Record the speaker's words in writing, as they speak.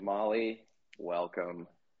Mollie, welcome.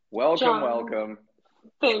 Welcome, John, welcome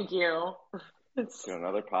thank you. to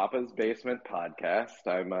another Papa's Basement podcast.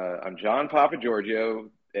 I'm John Papa Giorgio,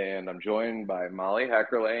 and I'm joined by Mollie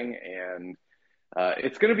Heckerling, and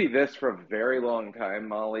it's going to be this for a very long time,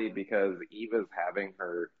 Mollie, because Eva's having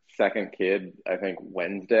her second kid, I think,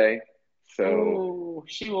 Wednesday. So Oh,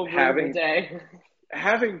 she will rue the having day.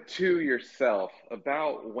 having two yourself,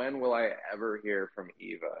 about when will I ever hear from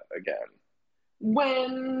Eva again?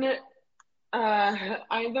 When,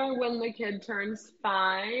 either when the kid turns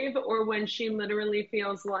 5 or when she literally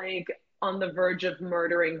feels like on the verge of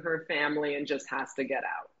murdering her family and just has to get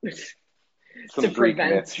out to Some Greek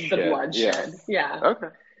prevent myth the shit. Yeah. bloodshed. Yeah. Okay.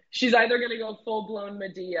 She's either going to go full-blown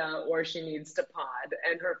Medea or she needs to pod,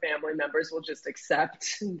 and her family members will just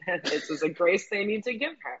accept that this is a grace they need to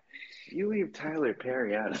give her. You leave Tyler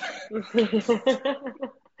Perry out of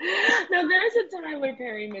Now, there's a Tyler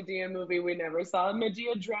Perry Medea movie we never saw.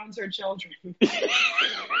 Medea drowns her children.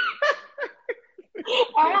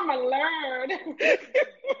 Oh, my Lord.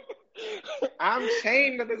 I'm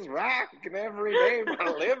chained to this rock, and every day my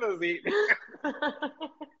liver's eating.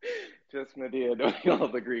 Just Medea doing all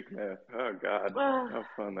the Greek myth. Oh, God. How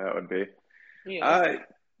fun that would be. Yes.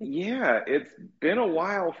 Yeah, it's been a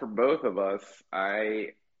while for both of us.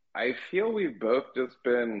 I feel we've both just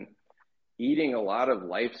been eating a lot of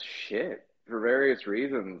life's shit for various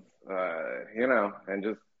reasons, and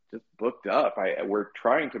just booked up. We're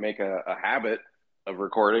trying to make a habit of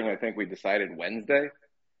recording. I think we decided Wednesday.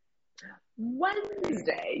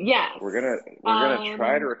 Wednesday, yes. We're gonna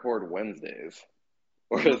try to record Wednesdays,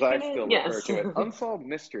 or as I still refer to it, Unsolved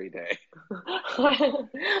Mystery Day.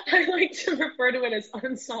 I like to refer to it as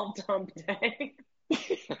Unsolved Dump Day.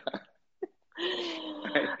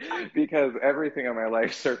 Because everything in my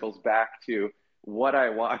life circles back to what I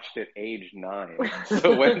watched at age 9.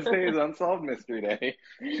 So Wednesday is Unsolved Mystery Day.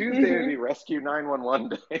 Tuesday would be Rescue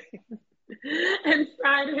 911 Day. And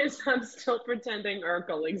Fridays, I'm still pretending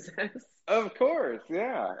Urkel exists. Of course,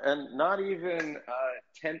 yeah. And not even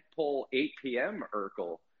tentpole 8 p.m.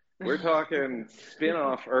 Urkel. We're talking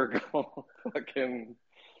spin-off Urkel fucking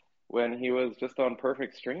when he was just on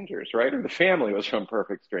Perfect Strangers, right? Or the family was from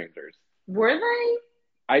Perfect Strangers. Were they?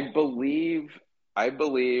 I believe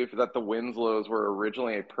that the Winslows were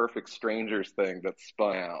originally a Perfect Strangers thing that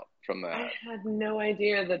spun out from that. I had no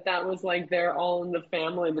idea that was like they're all in the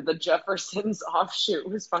family, that the Jeffersons offshoot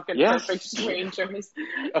was fucking Yes. Perfect Strangers.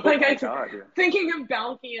 Oh like my God, yeah. Thinking of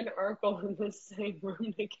Balky and Urkel in the same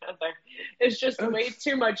room together is just way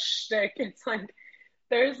too much shtick. It's like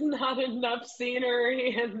there's not enough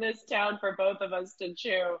scenery in this town for both of us to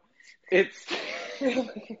chew. It's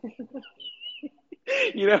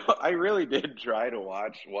I really did try to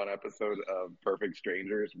watch one episode of Perfect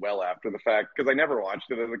Strangers well after the fact, because I never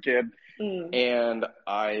watched it as a kid. And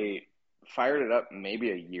I fired it up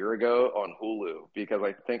maybe a year ago on Hulu, because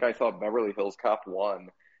I think I saw Beverly Hills Cop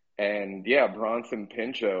 1. And yeah, Bronson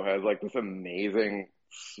Pinchot has like this amazing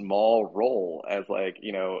small role as like,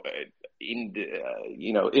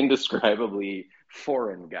 indescribably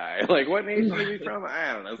foreign guy. Like, what nation is he from?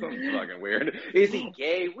 I don't know. Something fucking weird. Is he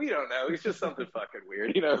gay? We don't know. He's just something fucking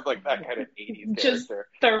weird. It's like that kind of 80s just character.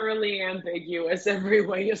 Thoroughly ambiguous every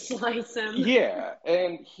way you slice him. Yeah,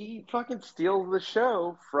 and he fucking steals the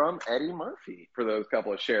show from Eddie Murphy for those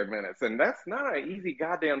couple of shared minutes. And that's not an easy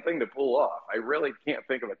goddamn thing to pull off. I really can't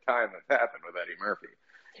think of a time that's happened with Eddie Murphy.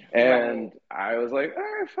 And I was like, all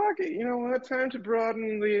right, fuck it. You know what? Time to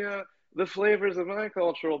broaden the flavors of my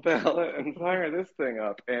cultural palette and fire this thing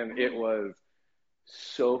up. And it was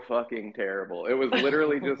so fucking terrible. It was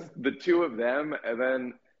literally just the two of them, and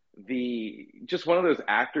then just one of those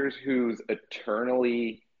actors who's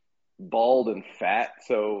eternally bald and fat.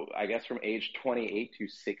 So I guess from age 28 to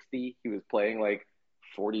 60, he was playing like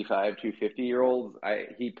 45 to 50-year-olds.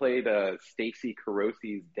 He played Stacey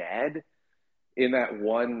Carosi's dad in that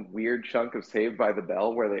one weird chunk of Saved by the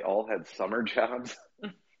Bell where they all had summer jobs.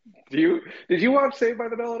 Did you watch Saved by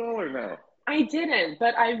the Bell at all, or no? I didn't,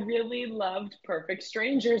 but I really loved Perfect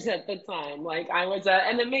Strangers at the time. Like, I was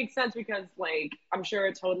and it makes sense because, like, I'm sure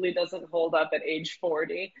it totally doesn't hold up at age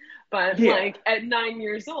 40, but like at 9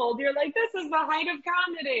 years old, you're like, this is the height of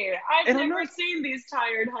comedy. I've never seen these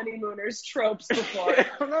tired honeymooners tropes before.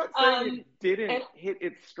 I'm not saying it didn't hit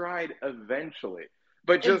its stride eventually,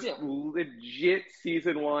 but just legit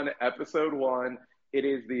season 1, episode 1, it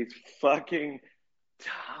is these fucking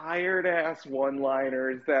tired ass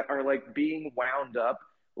one-liners that are like being wound up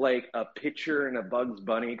like a picture in a Bugs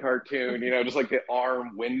Bunny cartoon, just like the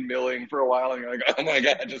arm windmilling for a while, and you're like, oh my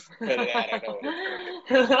God, just spit it out. I know what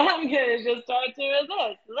it's I'm gonna just start doing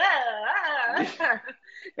this.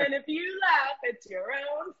 And if you laugh, it's your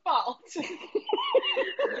own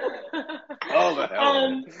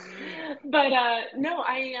But no,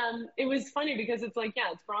 it was funny because it's like,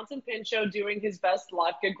 yeah, it's Bronson Pinchot doing his best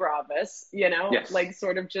Latka Gravis, Yes. like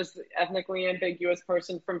sort of just ethnically ambiguous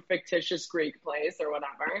person from fictitious Greek place or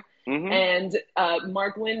whatever. Mm-hmm. And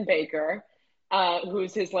Mark Lynn Baker,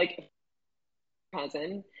 who's his like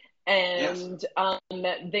cousin, Yes.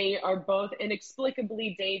 and they are both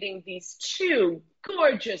inexplicably dating these two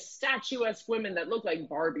gorgeous, statuesque women that look like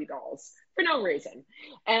Barbie dolls for no reason.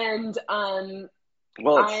 And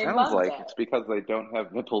Well, it I sounds loved like it. it's because they don't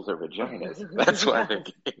have nipples or vaginas. That's why they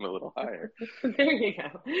Yes. came a little higher. There you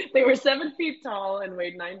go. They were 7 feet tall and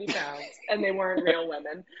weighed 90 pounds, and they weren't real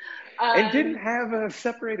women. And didn't Um, have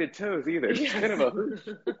separated toes either. Just yes, kind of a hoof.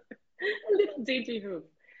 a little dainty hoof.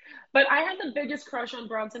 But I had the biggest crush on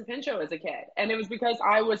Bronson Pinchot as a kid, and it was because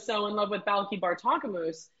I was so in love with Balky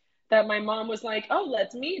Bartakamus that my mom was like, "Oh,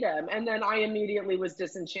 let's meet him," and then I immediately was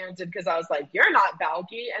disenchanted because I was like, "You're not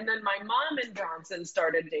Balky," and then my mom and Bronson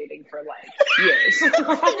started dating for like years. Worst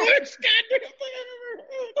goddamn thing I've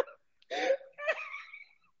ever heard.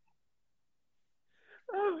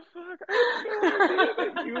 Oh fuck! I had no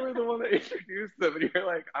idea that you were the one that introduced them, and you're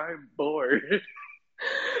like, I'm bored.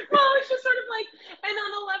 Well, it's just sort of like, and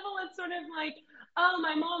on a level, it's sort of like, oh,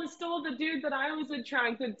 my mom stole the dude that I was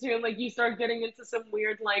attracted to. Like, you start getting into some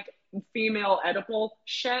weird, like, female Oedipal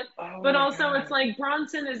shit. Oh But my also, it's god! like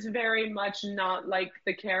Bronson is very much not like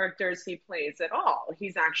the characters he plays at all.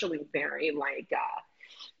 He's actually very, like,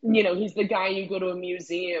 he's the guy you go to a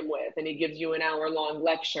museum with and he gives you an hour long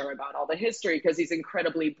lecture about all the history because he's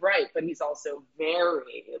incredibly bright, but he's also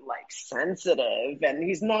very like sensitive and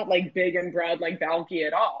he's not like big and broad like Balky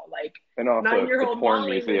at all. Like And also, it's 9 year the old porn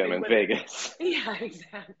Mollie museum living in with, Vegas. yeah,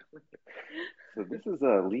 exactly. So this is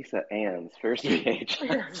Lisa Ann's first VHS.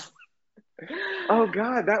 Yes. Oh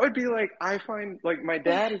god, that would be like I find like my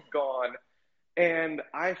dad is gone, and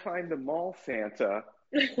I find the mall Santa,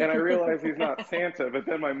 and I realize he's not Santa, but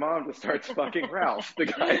then my mom just starts fucking Ralph, the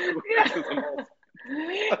guy who Yeah. works as a mall.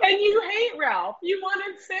 And you hate Ralph. You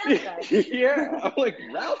wanted Santa. Yeah, I'm like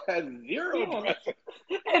Ralph has zero Yeah. presence.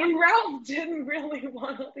 And Ralph didn't really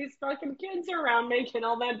want all these fucking kids around making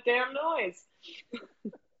all that damn noise.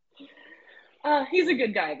 He's a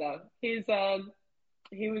good guy though. He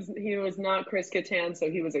was not Chris Kattan, so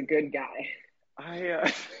he was a good guy.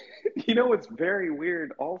 You know what's very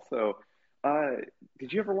weird also? Uh,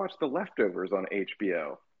 did you ever watch The Leftovers on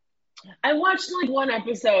HBO? I watched like one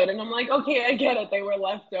episode and I'm like, okay, I get it. They were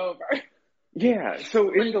left over. Yeah, so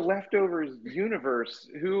in Like the Leftovers universe,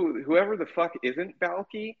 whoever the fuck isn't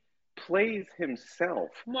Balky plays himself,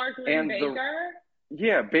 Mark Lynn and the Baker.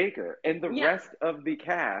 yeah Baker, and the Yeah. rest of the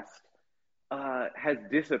cast has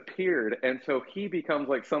disappeared, and so he becomes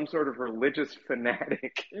like some sort of religious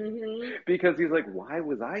fanatic Mm-hmm. because he's like, why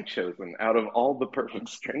was I chosen out of all the perfect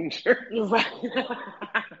strangers? Right.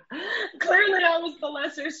 Clearly, I was the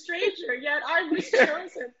lesser stranger, yet I was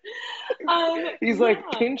chosen. He's like,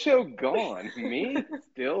 Yeah. Pinchot gone, me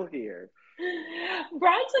still here.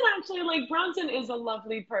 Bronson is a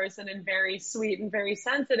lovely person and very sweet and very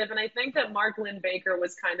sensitive. And I think that Mark Lynn Baker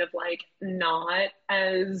was kind of like not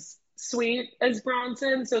as sweet as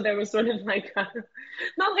Bronson. So there was sort of like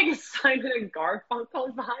not like a Simon and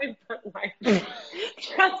Garfunkel vibe, but like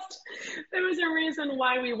just there was a reason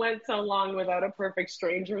why we went so long without a Perfect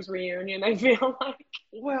Strangers reunion, I feel like.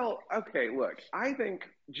 Well, okay, look, I think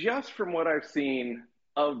just from what I've seen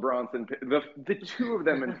of Bronson, the two of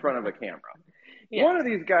them in front of a camera, Yeah. one of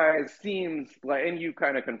these guys seems like, and you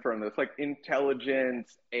kind of confirm this, like intelligent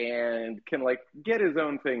and can like get his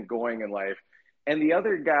own thing going in life, and the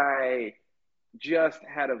other guy just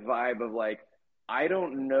had a vibe of like, I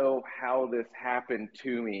don't know how this happened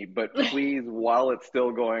to me, but please, while it's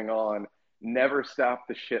still going on, never stop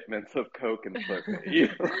the shipments of coke and pussy.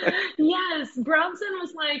 Yes, Bronson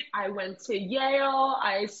was like, I went to Yale,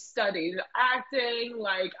 I studied acting,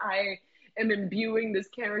 like I am imbuing this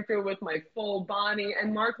character with my full body.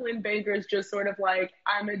 And Mark Lynn Baker is just sort of like,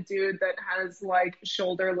 I'm a dude that has like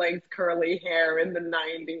shoulder length curly hair in the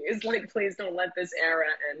 90s. Like, please don't let this era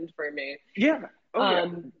end for me. Yeah. Oh yeah.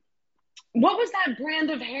 What was that brand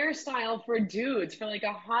of hairstyle for dudes for like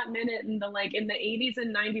a hot minute in the 80s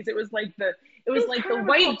and 90s? It was like the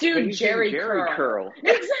white dude Jerry curl.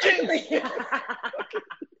 Exactly.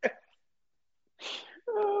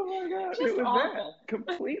 Oh my god, Just it was awful. that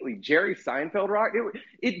completely Jerry Seinfeld rock.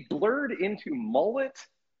 It blurred into mullet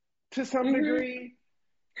to some degree.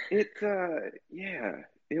 It yeah,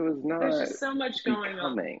 it was There's not just so much going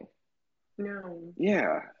on. becoming. No.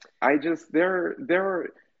 Yeah, I just there are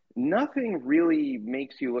nothing really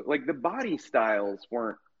makes you look like the body styles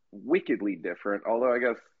weren't wickedly different. Although I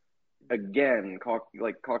guess again,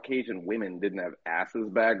 like Caucasian women didn't have asses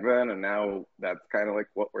back then, and now that's kind of like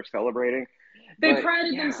what we're celebrating. They But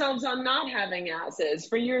prided yeah, themselves on not having asses.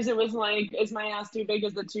 For years, it was like, is my ass too big?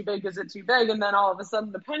 Is it too big? Is it too big? And then all of a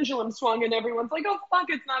sudden, the pendulum swung, and everyone's like, oh, fuck,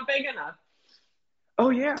 it's not big enough. oh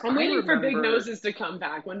yeah, I'm I waiting for big remember. noses to come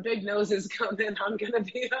back. When big noses come in, I'm going to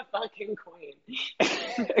be a fucking queen.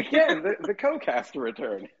 Again, the coke has to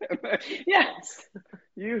return. Yes.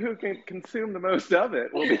 You who can consume the most of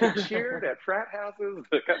it will be cheered at frat houses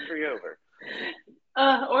the country over.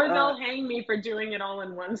 Or Uh, they'll hang me for doing it all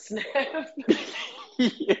in one snap.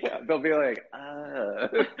 yeah, they'll be like,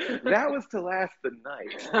 that was to last the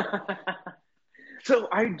night. So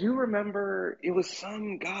I do remember it was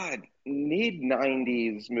some mid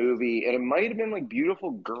 '90s movie, and it might have been like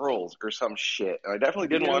Beautiful Girls or some shit. And I definitely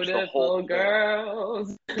didn't watch the whole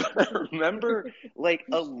Beautiful thing. girls. I remember like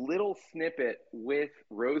a little snippet with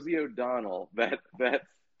Rosie O'Donnell, that's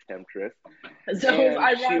Temptress, So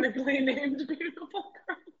and she, ironically named Beautiful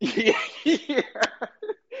Girls. yeah, yeah.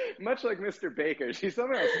 Much like Mr. Baker, she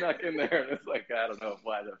somehow snuck in there, and it's like, I don't know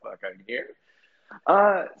why the fuck I'm here.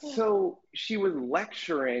 So she was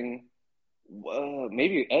lecturing,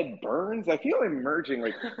 maybe Ed Burns. I feel I'm merging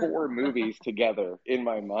like four movies together in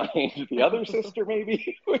my mind. The Other Sister,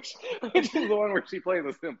 maybe, which is the one where she plays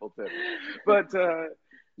a simpleton. But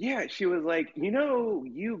yeah, she was like,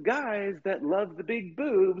 you guys that love the big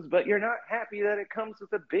boobs, but you're not happy that it comes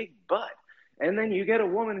with a big butt. And then you get a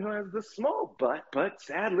woman who has the small butt, but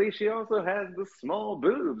sadly she also has the small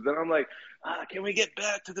boobs. And I'm like, can we get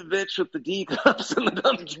back to the bitch with the D cups and the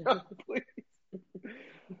dump truck, please?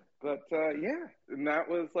 But yeah, and that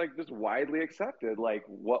was like just widely accepted. Like,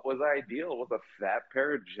 what was ideal was a fat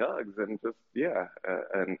pair of jugs and just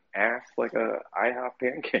an ass like a IHOP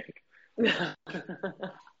pancake.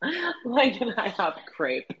 Like an IHOP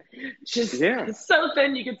crepe. Just Yeah, so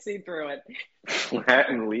thin you could see through it. flat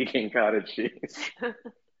and leaking cottage cheese.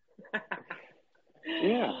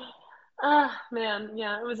 Yeah, Man,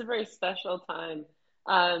 yeah, it was a very special time.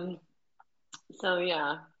 So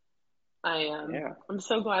yeah, yeah. I'm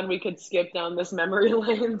so glad we could skip down this memory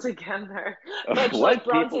lane together, Of much like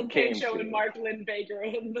what people Bronson came Pinchot and to. Mark Lynn Baker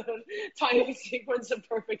in the title sequence of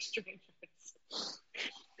Perfect Strangers.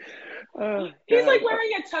 Oh He's God. like wearing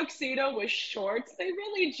a tuxedo with shorts. They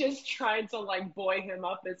really just tried to like boy him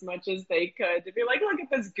up as much as they could to be like, look at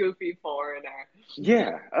this goofy foreigner.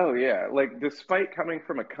 Yeah. Oh yeah. Like, despite coming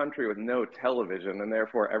from a country with no television and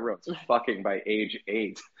therefore everyone's fucking by age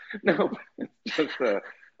 8, no, it's just a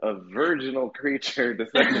virginal creature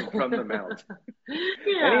descended from the mount. And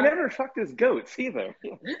he Yeah. never fucked his goats either.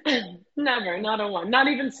 Never, not a one. Not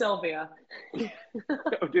even Sylvia.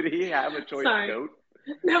 Oh, did he have a choice Sorry. goat?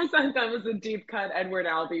 That was a deep cut Edward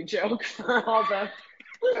Albee joke for all the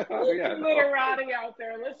Oh yeah. No. literati out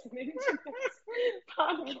there listening to this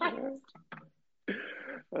podcast.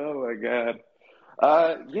 Oh my God.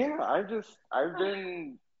 Yeah, I've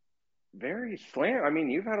been very slam. I mean,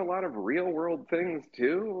 you've had a lot of real world things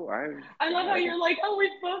too. I love how you're like, oh,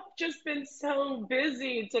 we've both just been so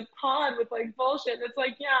busy to pod with like bullshit. And it's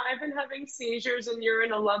like, yeah, I've been having seizures and you're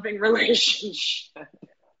in a loving relationship.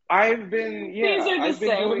 I've been, These yeah, are the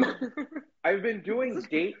same. I've been doing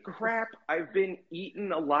date crap. I've been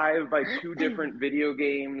eaten alive by 2 different video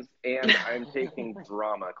games, and I'm taking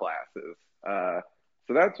drama classes.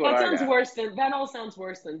 So that's what I got. That all sounds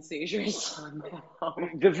worse than seizures somehow.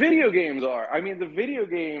 The video games are. I mean, the video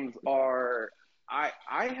games are.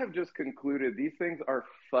 I have just concluded these things are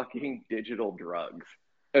fucking digital drugs,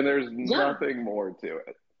 and there's Yeah. nothing more to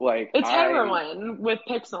it. Like, It's heroin with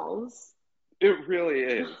pixels. it really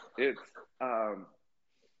is. It's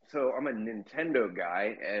so I'm a Nintendo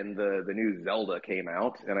guy, and the new Zelda came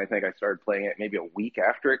out, and I think I started playing it maybe a week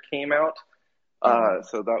after it came out.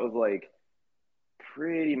 So that was like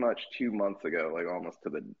pretty much 2 months ago, like almost to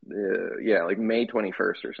the like May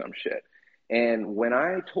 21st or some shit. And when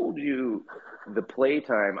I told you the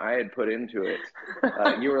playtime I had put into it,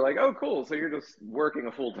 you were like, "Oh, cool! So you're just working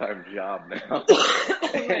a full-time job now."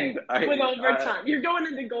 Right. With overtime, you're going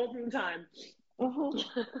into golden time.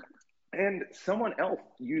 And someone else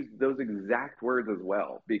used those exact words as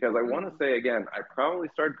well, because I want to say again, I probably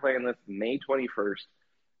started playing this May 21st,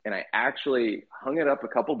 and I actually hung it up a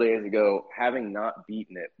couple days ago, having not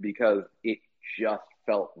beaten it, because it just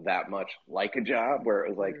felt that much like a job where it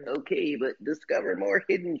was like, okay, but discover more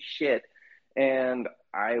hidden shit. And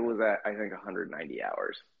I was at, I think, 190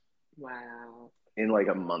 hours. Wow. in like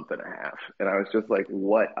a month and a half. And I was just like,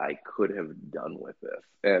 what I could have done with this.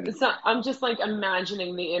 And So I'm just like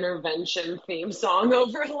imagining the intervention theme song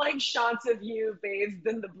over like shots of you bathed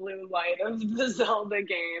in the blue light of the Zelda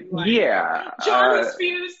game. Like, yeah, John is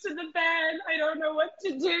fused to the bed. I don't know what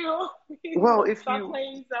to do. well, if Stop you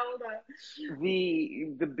playing Zelda.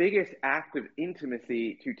 the biggest act of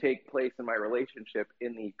intimacy to take place in my relationship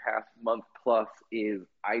in the past month plus is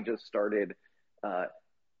I just started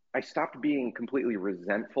I stopped being completely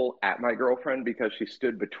resentful at my girlfriend because she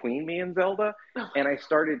stood between me and Zelda, and I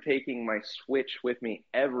started taking my Switch with me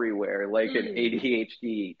everywhere like an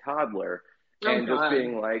ADHD toddler, Oh and just God.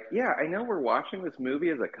 being like, yeah, I know we're watching this movie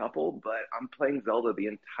as a couple, but I'm playing Zelda the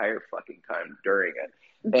entire fucking time during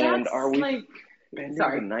it. And That's are we like, spending the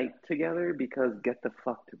sorry. night together? Because get the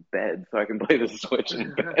fuck to bed so I can play the Switch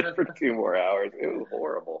in bed for 2 more hours. It was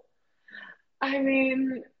horrible. I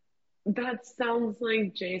mean, that sounds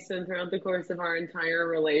like Jason throughout the course of our entire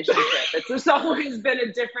relationship. It's just always been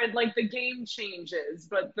a different, like the game changes,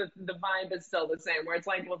 but the vibe is still the same. Where it's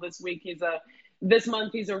like, well, this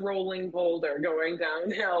month he's a rolling boulder going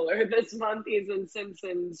downhill, or this month he's in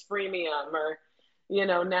Simpsons Freemium, or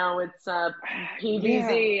now it's Yeah,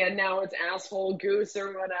 PVZ, and now it's Asshole Goose or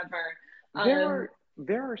whatever. there Um, are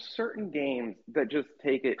there are certain games that just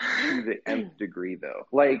take it to the nth degree, though.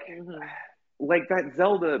 Like that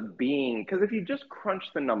Zelda being, because if you just crunch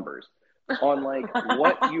the numbers on like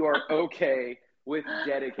what you are okay with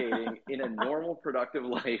dedicating in a normal productive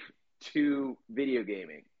life to video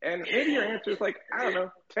gaming, and maybe your answer is like, I don't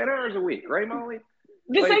know, 10 hours a week, right, Molly?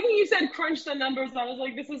 the Like, second you said crunch the numbers, I was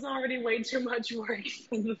like, this is already way too much work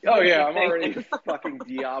for oh yeah, the I'm thing. already fucking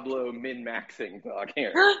Diablo min-maxing dog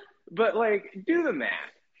here. But like, do the math.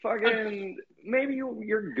 Fucking maybe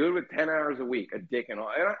you're good with 10 hours a week, a dick and all.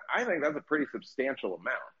 And I think that's a pretty substantial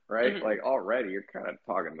amount, right? Mhm, Like already you're kind of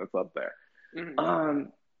talking this up there. mhm.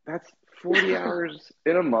 That's 40 hours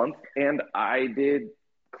in a month, and I did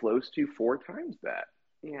close to 4 times that.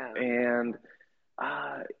 Yeah. And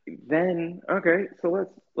then okay, so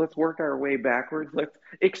let's work our way backwards. Let's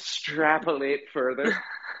extrapolate further.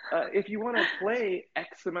 If you want to play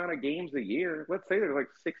X amount of games a year, let's say there's like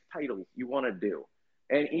 6 titles you want to do,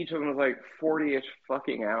 and each of them is like 40-ish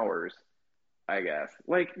fucking hours, I guess.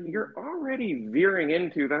 Like you're already veering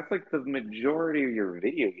into that's like the majority of your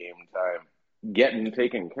video game time getting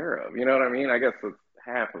taken care of. You know what I mean? I guess that's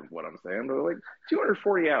half of what I'm saying, but like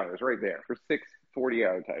 240 hours right there for 6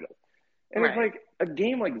 40-hour titles. And it's Right. like a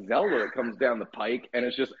game like Zelda that comes down the pike and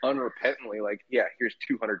it's just unrepentantly like, yeah, here's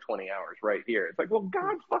 220 hours right here. It's like, well,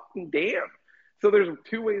 God fucking damn. So there's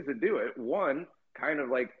 2 ways to do it. One, kind of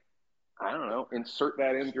like, I don't know, insert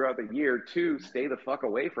that in throughout the year. Two, stay the fuck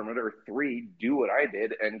away from it. Or three, do what I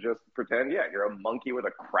did and just pretend, yeah, you're a monkey with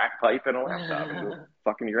a crack pipe and a laptop and just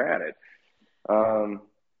fucking you're at it. Um,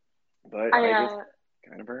 but I I just uh,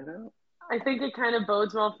 kind of burned out. I think it kind of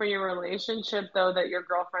bodes well for your relationship, though, that your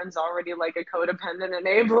girlfriend's already like a codependent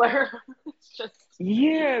enabler. It's just,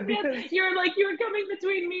 Yeah, yeah, because you're like, you were coming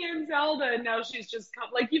between me and Zelda, and now she's just come.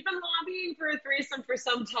 Like, you've been lobbying for a threesome for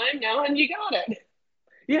some time now, and you got it.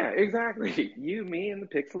 yeah, exactly. You, me, and the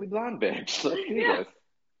pixely blonde bitch. Let's do Yeah.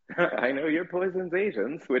 this. I know your poison's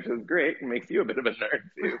Asians, which is great and makes you a bit of a nerd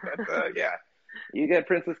too. But yeah, you get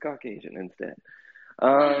Princess Caucasian instead.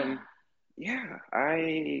 Um, yeah,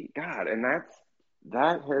 God, and that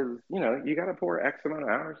has you got to pour X amount of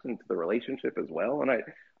hours into the relationship as well. And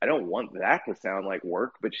I don't want that to sound like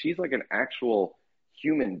work, but she's like an actual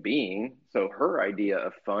human being. So her idea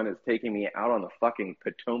of fun is taking me out on the fucking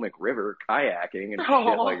Potomac River kayaking and shit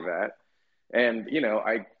like Oh. that. And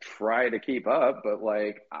I try to keep up, but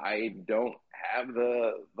like I don't have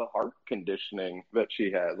the heart conditioning that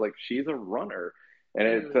she has. Like she's a runner, and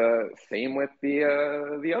it's Mm. same with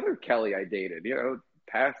the other Kelly I dated.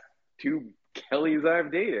 Past 2 Kellys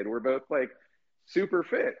I've dated were both like super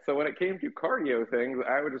fit. So when it came to cardio things,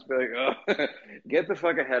 I would just be like, oh, get the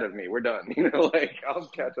fuck ahead of me. We're done. Like I'll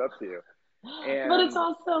catch up to you. But it's And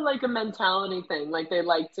also like a mentality thing. Like they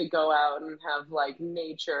like to go out and have like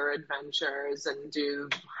nature adventures and do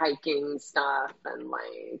hiking stuff and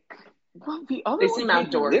like well, the other they one seem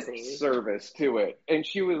paid lip outdoorsy. service to it, and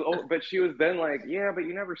but she was then like, yeah, but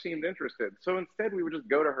you never seemed interested. So instead, we would just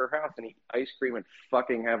go to her house and eat ice cream and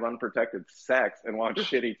fucking have unprotected sex and watch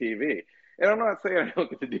shitty TV. And I'm not saying I don't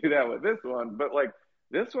get to do that with this one, but like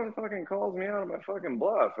this one fucking calls me out of my fucking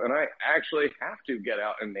bluff, and I actually have to get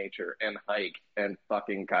out in nature and hike and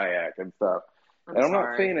fucking kayak and stuff. I'm And I'm not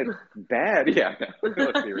sorry. saying it's bad. Yeah,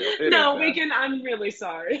 let's be real, it is No, we bad. can. I'm really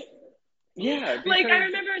sorry. Yeah, Like, I because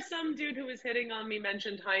remember some dude who was hitting on me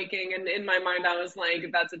mentioned hiking, and in my mind, I was like,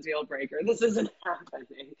 that's a deal breaker. This isn't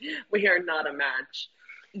happening. We are not a match.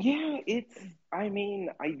 yeah, I mean,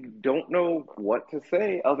 I don't know what to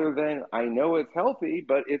say other than I know it's healthy,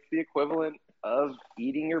 but it's the equivalent of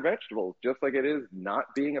eating your vegetables, just like it is not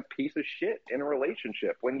being a piece of shit in a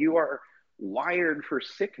relationship. When you are wired for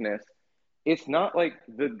sickness, it's not like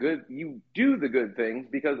you do the good things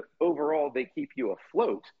because overall they keep you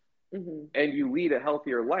afloat Hmm. and you lead a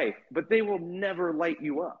healthier life, but they will never light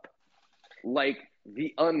you up like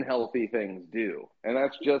the unhealthy things do. And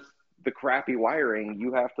that's just the crappy wiring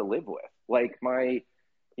you have to live with. Like my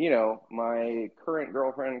current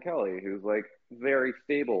girlfriend Kelly, who's like very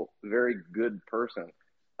stable, very good person.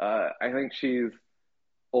 I think she's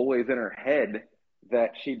always in her head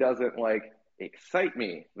that she doesn't like excite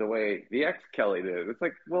me the way the ex Kelly did. It's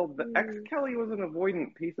like, well, the ex Kelly was an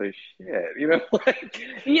avoidant piece of shit, like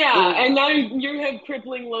Yeah, there's and now you have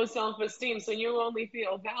crippling low self-esteem, so you only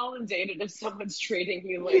feel validated if someone's treating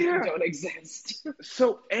you like you yeah. don't exist.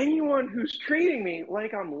 So anyone who's treating me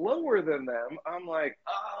like I'm lower than them, I'm like,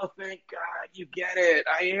 oh, thank God you get it.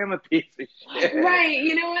 I am a piece of shit. Right.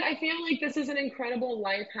 You know what? I feel like this is an incredible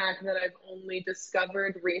life hack that I've only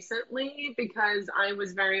discovered recently because I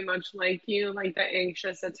was very much like you, like the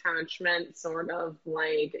anxious attachment, sort of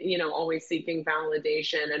like, always seeking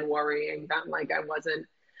validation and worrying that like I wasn't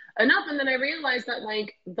enough. And then I realized that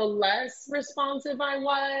like the less responsive I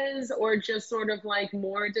was, or just sort of like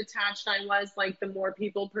more detached I was, like the more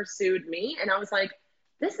people pursued me. And I was like,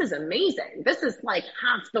 this is amazing. This is like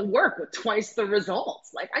half the work with twice the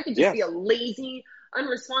results. Like I could just be Yes. a lazy,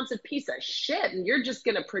 unresponsive piece of shit, and you're just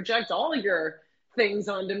gonna project all your things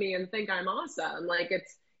onto me and think I'm awesome. Like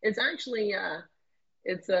it's actually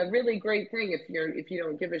it's a really great thing if you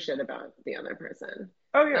don't give a shit about the other person.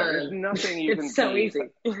 Oh yeah, there's nothing you can It's so be. easy.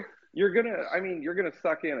 You're gonna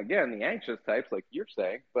suck in again the anxious types, like you're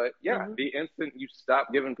saying. But yeah, Mhm. the instant you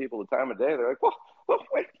stop giving people the time of day, they're like, well,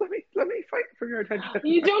 wait, let me fight for your attention.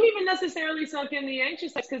 You don't even necessarily suck in the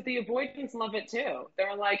anxious types because the avoidants love it too.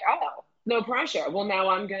 They're like, oh, no pressure. Well, now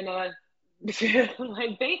I'm gonna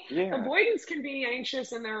like they Yeah, avoidants can be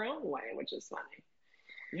anxious in their own way, which is funny.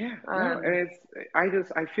 yeah, no, Um, and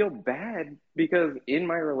I feel bad because in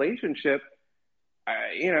my relationship,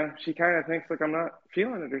 she kind of thinks like I'm not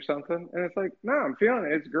feeling it or something, and it's like, no, I'm feeling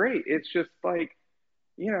it. It's great. It's just like,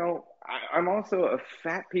 I'm also a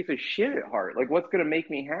fat piece of shit at heart. Like, what's gonna make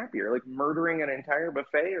me happier? Like murdering an entire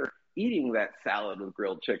buffet or eating that salad with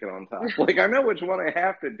grilled chicken on top? Like, I know which one I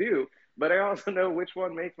have to do, but I also know which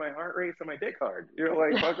one makes my heart race and my dick hard.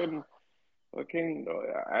 Like fucking,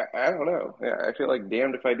 I don't know. Yeah, I feel like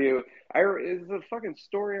damned if I do. Is a fucking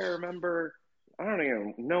story I remember. I don't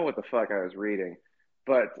even know what the fuck I was reading,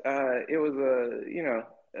 but it was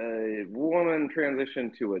a woman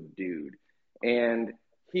transitioned to a dude, and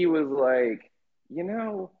he was like,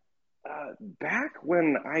 back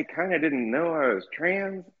when I kind of didn't know I was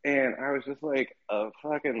trans, and I was just like a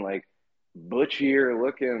fucking like butchier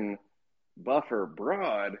looking buffer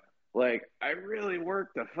broad, like I really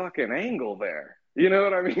worked a fucking angle there. You know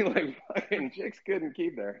what I mean? Like fucking chicks couldn't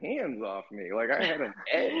keep their hands off me. Like I had an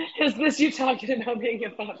edge. is this you talking about being a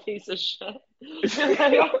fat piece of shit?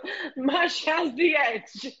 Like, oh, Mush has the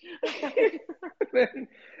edge. then,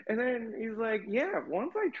 and then he's like, yeah,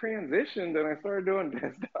 once I transitioned and I started doing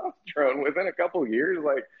testosterone within a couple years,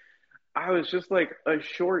 like I was just like a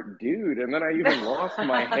short dude, and then I even lost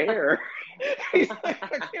my hair. He's like,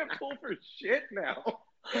 I can't pull for shit now.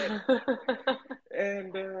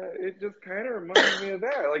 And it just kind of reminds me of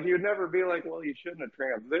that. Like, you'd never be like, well, you shouldn't have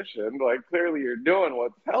transitioned. Like, clearly you're doing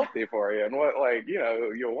what's healthy for you and what, like, you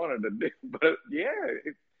wanted to do. But yeah,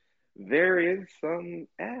 there is some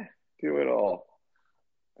to it all.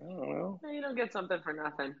 I don't know. You don't get something for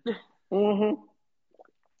nothing. Mm-hmm.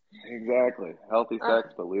 Exactly. Healthy Uh,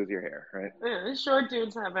 sex, but lose your hair, right? yeah, short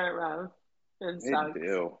dudes have it rough. It They sucks.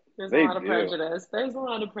 do. There's a They lot of do. prejudice. There's a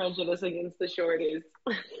lot of prejudice against the shorties.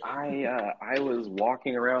 I was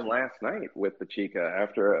walking around last night with the Chica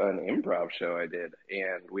after an improv show I did,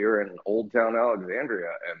 and we were in Old Town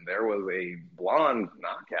Alexandria, and there was a blonde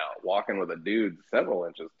knockout walking with a dude several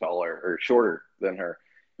inches taller or shorter than her,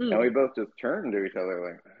 and we Hmm. both just turned to each other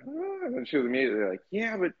like, ah, and she was immediately like,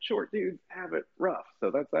 yeah, but short dudes have it rough,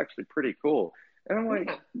 so that's actually pretty cool. And I'm like,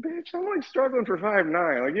 Yeah. bitch, I'm like struggling for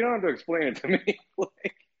 5'9". Like, you don't have to explain it to me.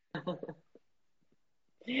 Like,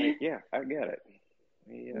 yeah, I get it.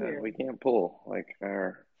 Yeah. We can't pull like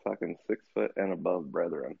our fucking 6 foot and above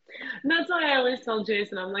brethren. That's why I always tell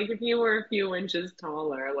Jason, I'm like, if you were a few inches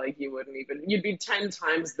taller, like you'd be 10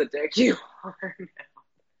 times the dick you are.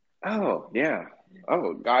 Oh yeah,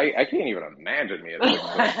 Oh, I can't even imagine me at 6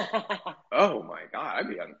 foot. Oh my God, I'd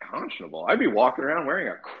be unconscionable. I'd be walking around wearing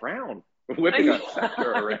a crown, whipping a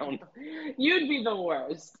scepter around. You'd be the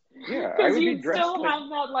worst. Yeah, I Because would be you'd dressed still like, have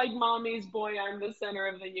that, like, mommy's boy, I'm the center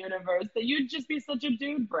of the universe, that you'd just be such a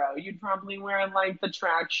dude, bro. You'd probably wear, like, the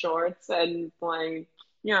track shorts and, like,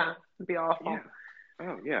 yeah, it'd be yeah. awful.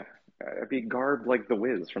 Oh yeah, I'd be garbed like the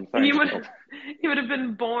Wiz from You Seinfeld. would, you would have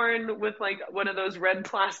been born with, like, one of those red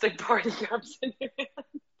plastic party cups in your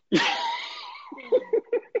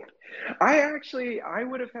I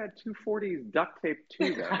would have had 240s duct taped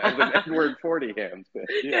to them as an hand. Edward 40 hands, but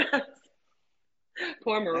yeah, Yes.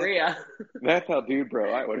 Poor that's Maria. that's how dude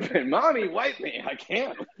bro I would have been. Mommy, wipe me, I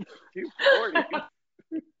can't. 240.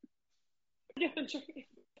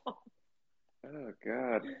 Oh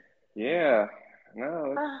God, yeah,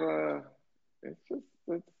 no, it's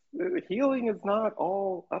just healing is not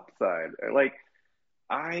all upside. Like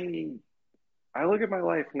I I look at my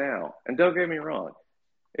life now, and don't get me wrong,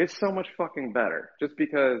 it's so much fucking better. Just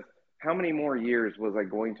because how many more years was I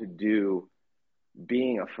going to do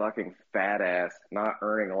being a fucking fat ass, not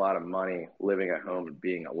earning a lot of money, living at home and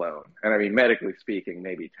being alone? And I mean, medically speaking,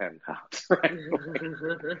 maybe 10 tops, right?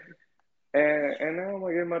 And now I'm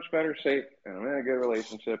like in much better shape, and I'm in a good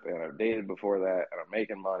relationship, and I've dated before that, and I'm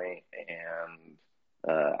making money, and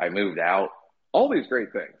I moved out. All these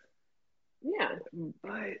great things, Yeah.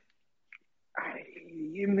 but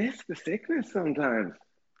you miss the sickness sometimes.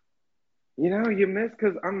 You know, you miss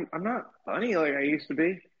because I'm not funny like I used to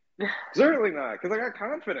be. Certainly not, because I got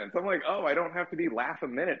confidence. I'm like, oh, I don't have to be laugh a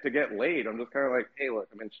minute to get laid. I'm just kind of like, hey, look,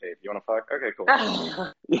 I'm in shape. You want to fuck? Okay, cool.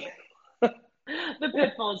 The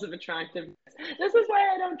pitfalls of attractiveness. This is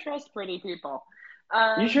why I don't trust pretty people. You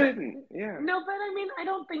Um, shouldn't. Yeah. no, but I mean, I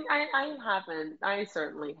don't think I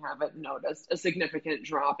certainly haven't noticed a significant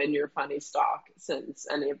drop in your funny stock since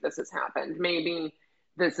any of this has happened. Maybe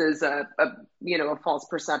this is a false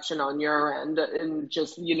perception on your end and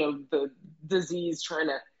just, the disease trying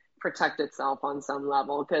to protect itself on some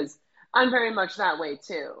level. Because I'm very much that way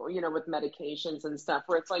too, with medications and stuff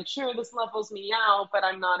where it's like, sure, this levels me out, but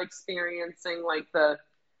I'm not experiencing like the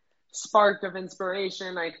spark of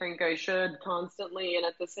inspiration I think I should constantly. And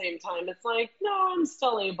at the same time, it's like, no, I'm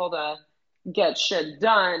still able to get shit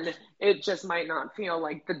done. It just might not feel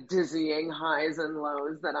like the dizzying highs and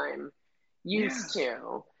lows that I'm Yeah. used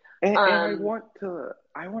to. And Um, I want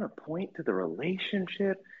to point to the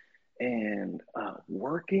relationship and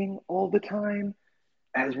working all the time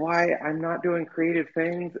as why I'm not doing creative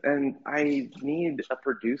things, and I need a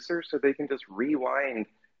producer so they can just rewind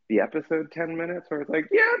the episode 10 minutes where it's like,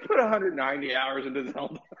 yeah, put 190 hours into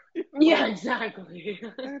Zelda. yeah, Like exactly.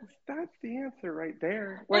 that's the answer right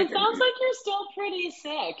there. It Like, sounds like you're still pretty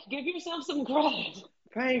sick. Give yourself some credit.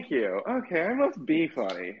 thank you. Okay, I must be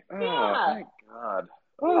funny. Oh, Yeah, thank God.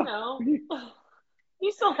 you Oh, know,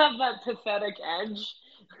 you still have that pathetic edge.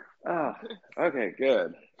 oh, okay,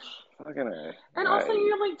 good. Fucking A. And also,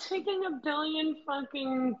 you're like taking a billion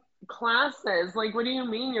fucking classes. Like, what do you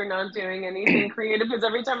mean you're not doing anything creative? Because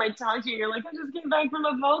every time I talk to you, you're like, I just came back from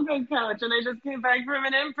a vocal coach, and I just came back from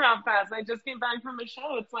an improv class, and I just came back from a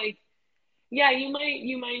show. It's like, yeah, you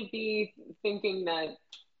might be thinking that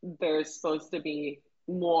there's supposed to be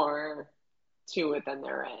more to it than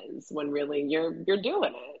there is, when really you're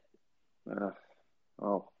doing Uh,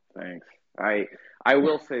 oh, thanks. I I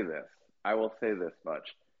will say this. I will say this much.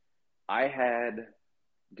 I had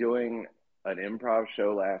doing an improv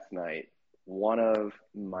show last night. One of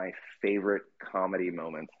my favorite comedy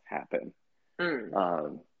moments happen. it.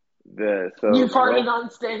 Mm. The You so farted well,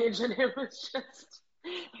 on stage, and it was just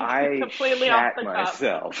I completely off shat the cuff.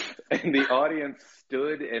 myself, and the audience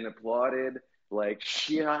stood and applauded like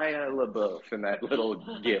Shia LaBeouf in that little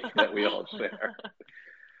gif that we all share.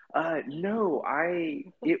 No,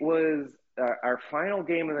 it was our final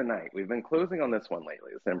game of the night. We've been closing on this one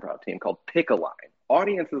lately, this improv team called Pick a Line.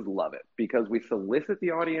 Audiences love it because we solicit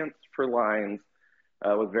the audience for lines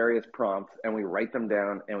with various prompts, and we write them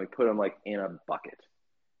down and we put them like in a bucket.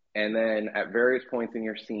 And then at various points in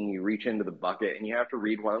your scene, you reach into the bucket and you have to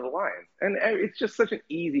read one of the lines. And it's just such an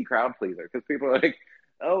easy crowd pleaser because people are like,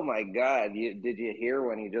 oh my God, did you hear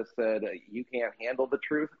when he just said, you can't handle the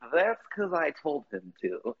truth? That's because I told him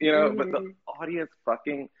to, but the Hmm. audience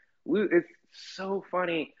fucking, it's so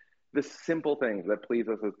funny. The simple things that please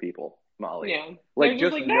us as people, Molly. Yeah. They're Like just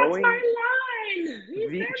just like, that's my knowing line.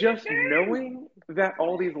 He just said knowing that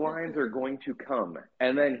all these lines are going to come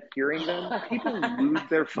and then hearing them, people the lose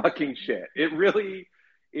their fucking shit. It really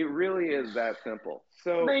is that simple.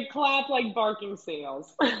 So They clap like barking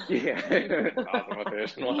seals. yeah, toss them a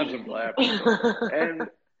fish and watch them clap. And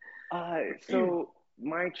so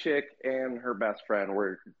my chick and her best friend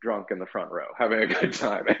were drunk in the front row having a good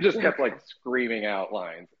time and just kept like Okay. screaming out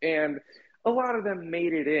lines. And a lot of them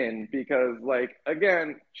made it in because, like,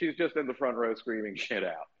 again, she's just in the front row screaming shit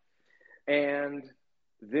out. And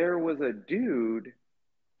there was a dude,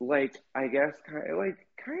 like, I guess,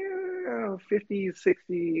 kind of 50,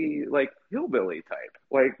 60, like, hillbilly type.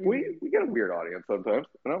 Like, we get a weird audience sometimes,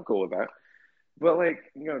 and I'm cool with that. But,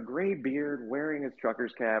 like, gray beard, wearing his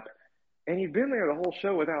trucker's cap, and he'd been there the whole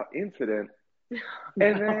show without incident.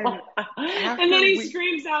 And then And then after he we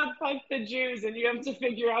screams out, "Fuck the Jews," and you have to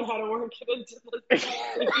figure out how to work it into the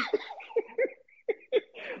scene.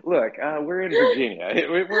 look, we're in Virginia. It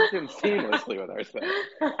worked in seamlessly with our set.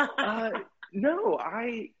 No,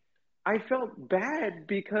 I felt bad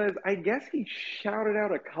because I guess he shouted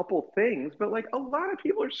out a couple things, but like a lot of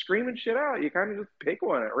people are screaming shit out. You kind of just pick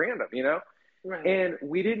one at random. Right. And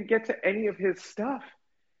we didn't get to any of his stuff.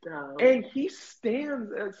 Oh. And he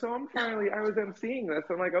stands, so I was emceeing this.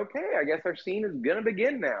 I'm like, okay, I guess our scene is gonna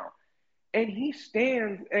begin now. And he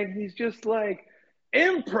stands and he's just like,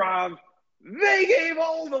 improv, they gave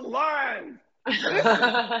all the lines. This is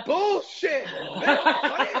bullshit. They're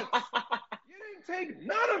plants. You didn't take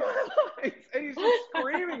none of my lines. And he's just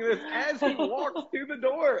screaming this as he walks through the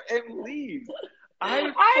door and leaves. I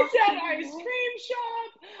said ice cream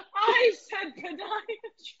shop. I said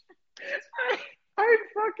podiatry. I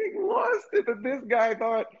fucking lost it that this guy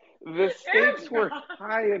thought the stakes were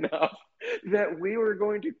high enough that we were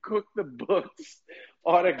going to cook the books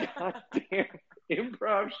on a goddamn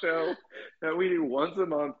improv show that we do once a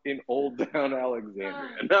month in Old Town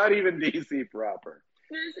Alexandria, not even DC proper.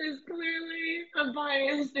 This is clearly a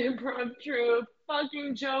biased improv troupe.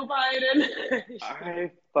 Fucking Joe Biden.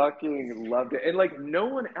 I fucking loved it. And like no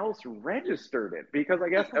one else registered it because I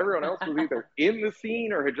guess everyone else was either in the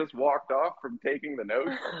scene or had just walked off from taking the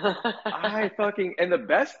notes. And the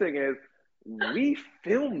best thing is we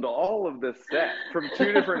filmed all of the set from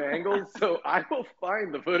 2 different angles, so I will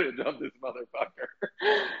find the footage of this motherfucker.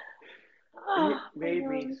 It made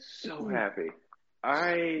me so happy.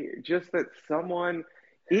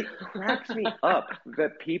 It cracks me up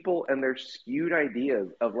that people and their skewed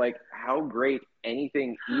ideas of like how great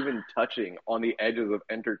anything even touching on the edges of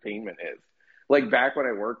entertainment is. Like back when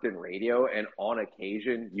I worked in radio and on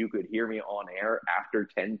occasion you could hear me on air after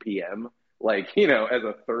 10 p.m., like, as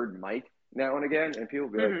a third mic now and again. And people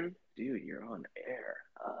would be like, dude, you're on air.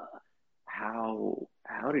 How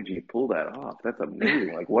did you pull that off? That's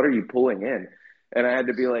amazing. Like, what are you pulling in? And I had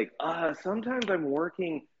to be like, sometimes I'm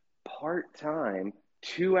working part-time,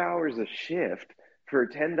 2 hours a shift for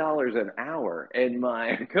 $10 an hour. And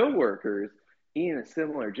my coworkers in a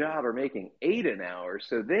similar job are making 8 an hour.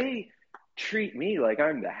 So they treat me like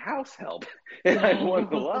I'm the house help and I won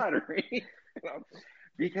the lottery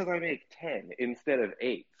because I make 10 instead of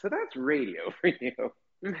 8. So that's radio for you.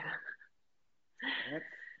 That's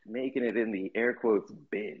making it in the air quotes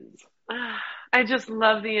biz. I just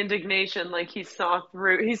love the indignation. Like he saw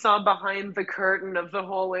behind the curtain of the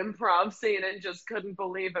whole improv scene and just couldn't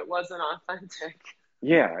believe it wasn't authentic.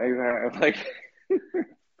 Yeah, like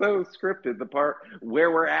so scripted. The part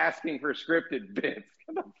where we're asking for scripted bits.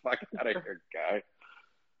 Get the fuck out of here, guy.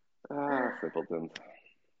 Simpletons.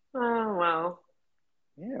 Oh well.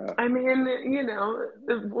 Yeah. I mean,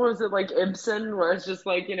 was it like Ibsen, where it's just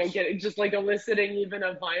like, getting just like eliciting even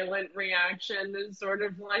a violent reaction is sort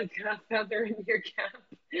of like a feather in your cap.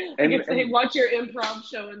 Like if they watch your improv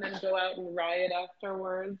show and then go out and riot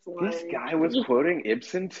afterwards. This guy was quoting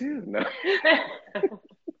Ibsen too. No.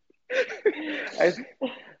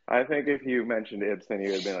 I think if you mentioned Ibsen, he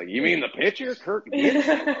would have been like, "You mean the pitcher, Kirk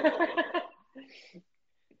Gibson?"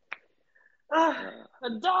 A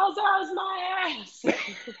doll's house my ass.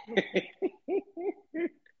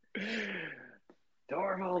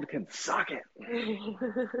 Dorvald can suck it.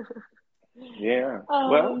 Yeah.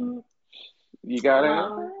 You got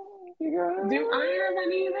anything? Do I have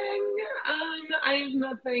anything? I have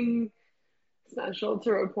nothing special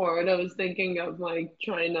to report. I was thinking of like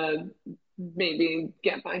trying to maybe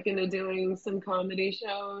get back into doing some comedy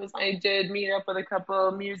shows. I did meet up with a couple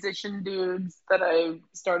musician dudes that I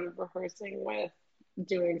started rehearsing with,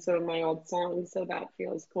 doing some of my old songs, so that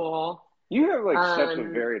feels cool. You have like such a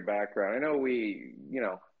varied background. I know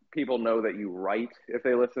people know that you write if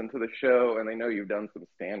they listen to the show, and they know you've done some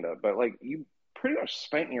stand-up, but like you pretty much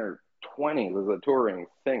spent your 20s as a touring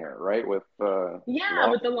singer, right? With with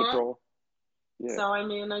the Patrol. Yeah. So, I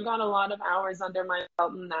mean, I got a lot of hours under my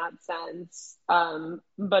belt in that sense.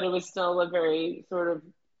 But it was still a very sort of,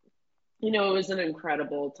 it was an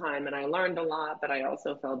incredible time and I learned a lot, but I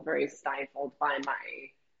also felt very stifled by my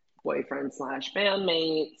boyfriend slash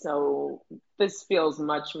bandmate. So this feels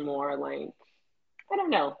much more like, I don't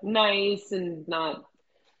know, nice and not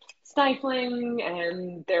stifling.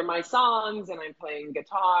 And they're my songs, and I'm playing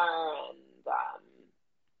guitar,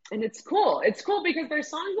 and it's cool. It's cool because there's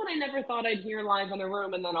songs that I never thought I'd hear live in a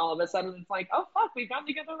room, and then all of a sudden it's like, oh fuck, we've gotten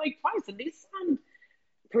together like twice, and these sound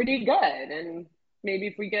pretty good. And maybe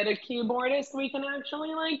if we get a keyboardist, we can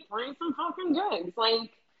actually like play some fucking gigs.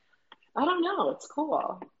 Like, I don't know, it's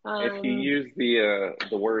cool. If you use the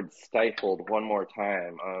word stifled one more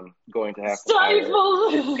time, I'm going to have to hire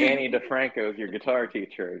Stifled. Annie DeFranco as your guitar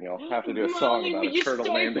teacher, and you'll have to do a song Mollie, about will a you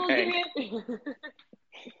turtle named stifle Hank. it?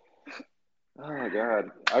 Oh my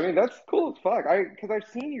God. I mean, that's cool as fuck. Because I've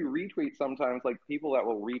seen you retweet sometimes, like people that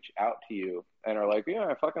will reach out to you and are like, yeah,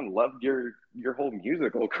 I fucking loved your whole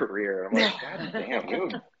musical career. And I'm like, God damn,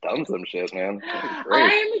 you've done some shit, man. That's great.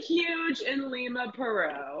 I'm huge in Lima,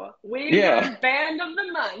 Peru. We Yeah. were Band of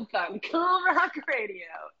the Month on Cool Rock Radio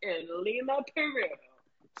in Lima, Peru.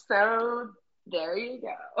 So there you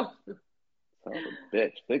go. Son of a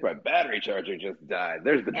bitch. I think my battery charger just died.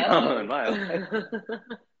 There's the drama in my life.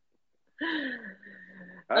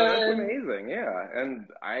 That's amazing, yeah. And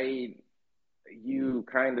you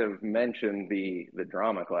kind of mentioned the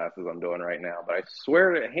drama classes I'm doing right now, but I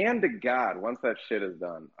swear to hand to God, once that shit is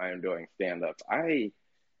done, I am doing stand-up. I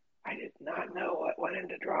did not know what went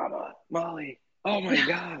into drama, Mollie. Oh my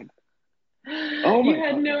God. Oh my You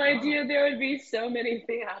had no God. idea there would be so many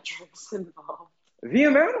theatrics involved. The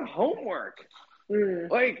amount of homework. Mm.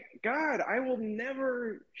 Like, God, I will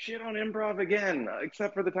never shit on improv again,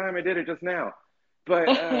 except for the time I did it just now. But,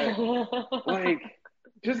 like,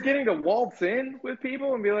 just getting to waltz in with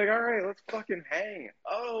people and be like, all right, let's fucking hang.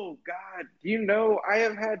 Oh, God, you know, I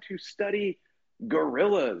have had to study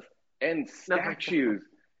gorillas and statues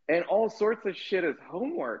and all sorts of shit as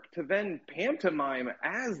homework to then pantomime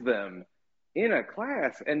as them in a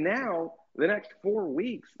class. And now, the next 4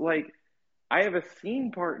 weeks, like, I have a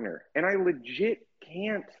scene partner, and I legit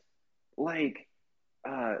can't, like,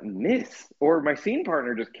 miss. Or my scene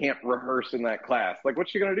partner just can't rehearse in that class. Like,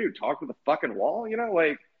 what's she gonna do? Talk to the fucking wall? You know,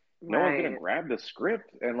 like, no one's gonna grab the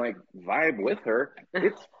script and, like, vibe with her.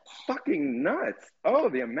 It's fucking nuts. Oh,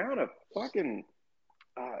 the amount of fucking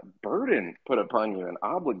burden put upon you and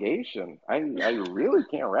obligation. I really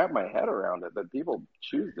can't wrap my head around it that people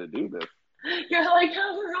choose to do this. You're like,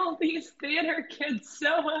 how are all these theater kids so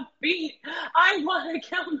upbeat? I want to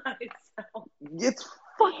kill myself. It's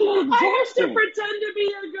fucking exhausting. I have to pretend to be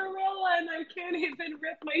a gorilla, and I can't even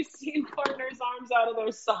rip my scene partner's arms out of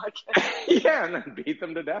their sockets. Yeah, and then beat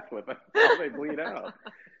them to death with them until they bleed out.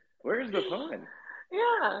 Where's the fun?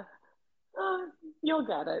 Yeah. You'll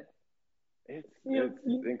get it.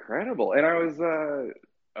 It's incredible. And I was,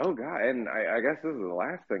 oh God, and I guess this is the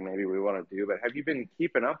last thing maybe we want to do, but have you been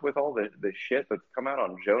keeping up with all the shit that's come out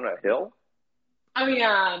on Jonah Hill? Oh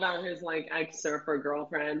yeah, about his like ex-surfer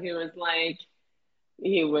girlfriend who was like,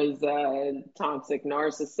 he was a toxic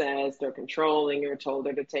narcissist or controlling or told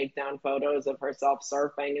her to take down photos of herself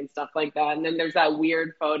surfing and stuff like that. And then there's that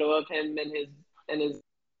weird photo of him in his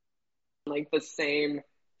like the same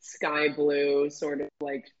sky blue sort of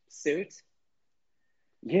like suit.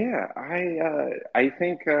 Yeah, I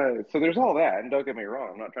think so. There's all that, and don't get me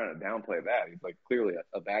wrong, I'm not trying to downplay that. He's like clearly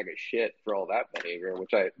a bag of shit for all that behavior,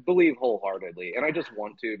 which I believe wholeheartedly, and I just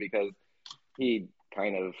want to because he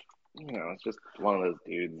kind of, you know, it's just one of those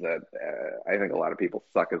dudes that I think a lot of people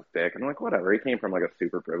suck his dick, and I'm like, whatever. He came from like a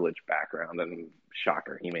super privileged background, and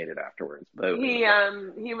shocker, he made it afterwards. But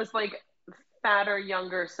he was like fatter,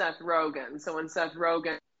 younger Seth Rogen. So when Seth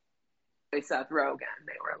Rogen, they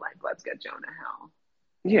were like, let's get Jonah Hill.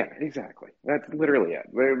 Yeah, exactly. That's literally it.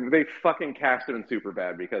 They fucking cast him in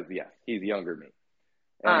Superbad because, yes, he's younger me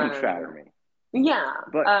and fatter me. Yeah.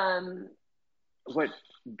 But what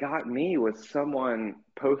got me was someone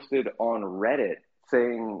posted on Reddit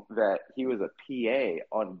saying that he was a PA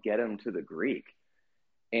on Get Him to the Greek.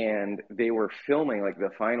 And they were filming, like,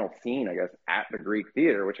 the final scene, I guess, at the Greek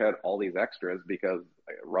Theater, which had all these extras because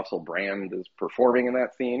Russell Brand is performing in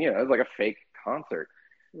that scene. You know, it was like a fake concert.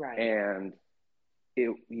 Right. And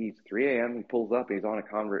he's 3 a.m. He pulls up. He's on a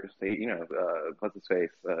conversation. You know, what's his face?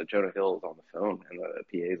 Jonah Hill's on the phone, and the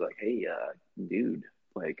PA's like, "Hey, dude,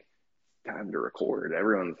 like, time to record.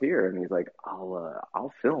 Everyone's here." And he's like,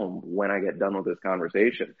 "I'll film when I get done with this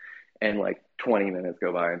conversation." And like 20 minutes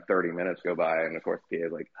go by, and 30 minutes go by, and of course, the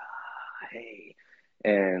PA's like, "Hey."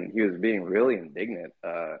 And he was being really indignant.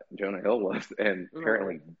 Jonah Hill was, and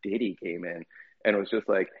apparently Diddy came in and was just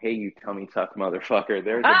like, "Hey, you tummy tuck motherfucker,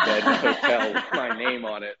 there's a bed in the hotel with my name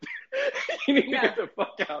on it." you need to Yeah. get the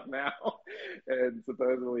fuck out now. And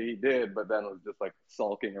supposedly he did, but then was just like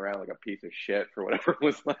sulking around like a piece of shit for whatever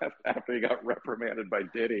was left after he got reprimanded by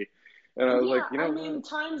Diddy. And I was like, Yeah, you I know mean, what?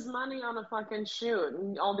 time's money on a fucking shoot,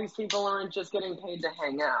 and all these people aren't just getting paid to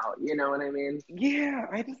hang out. You know what I mean? Yeah,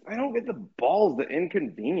 I don't get the balls to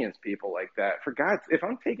inconvenience people like that. For God's, if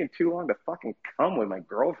I'm taking too long to fucking come with my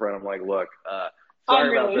girlfriend, I'm like, look, I'm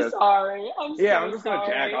sorry about really this. sorry. I'm Yeah, I'm so just gonna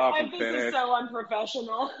jack sorry. off and This is finish. so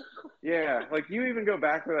unprofessional. Yeah, like you even go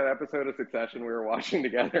back to that episode of Succession we were watching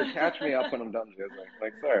together. Catch me up when I'm done jizzing.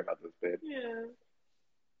 Like, sorry about this, babe. Yeah.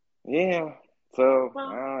 Yeah. So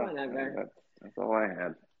Well, whatever. that's all I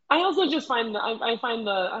had. I also just find that I find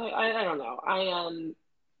the I don't know.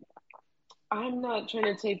 I'm not trying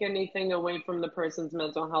to take anything away from the person's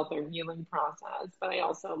mental health or healing process, but I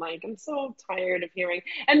also I'm so tired of hearing,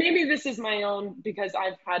 and maybe this is my own because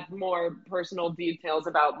I've had more personal details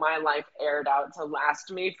about my life aired out to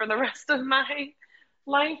last me for the rest of my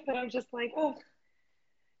life that I'm just like, oh,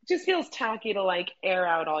 it just feels tacky to air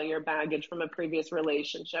out all your baggage from a previous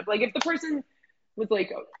relationship. Like if the person was a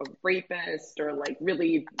rapist or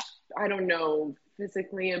really, I don't know,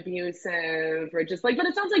 physically abusive or just but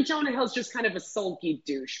it sounds like Jonah Hill's just kind of a sulky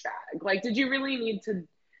douchebag. Like, did you really need to?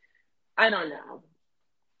 I don't know.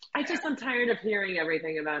 I'm tired of hearing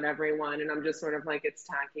everything about everyone, and I'm just sort of it's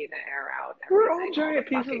tacky to air out We're all everything all the giant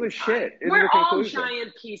pieces fucking of time. shit, is We're the all conclusion.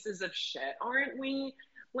 giant pieces of shit, aren't we?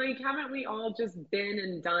 Haven't we all just been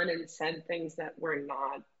and done and said things that we're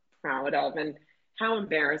not proud of? And how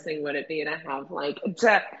embarrassing would it be to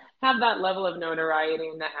have that level of notoriety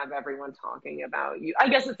and to have everyone talking about you? I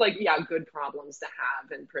guess it's good problems to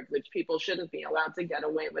have, and privileged people shouldn't be allowed to get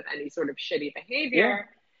away with any sort of shitty Yeah, behavior.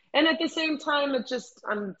 And at the same time,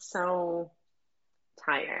 I'm so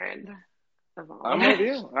tired of all I'm of with it.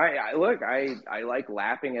 you. Look, I like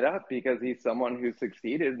lapping it up because he's someone who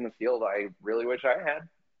succeeded in the field I really wish I had.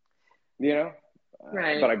 You know, but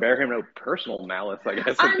Right. I bear him no personal malice. I guess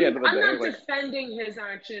at the I'm end of the I'm day, not defending his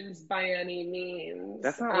actions by any means.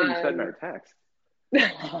 that's not what you said in our text.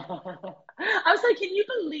 I was like, can you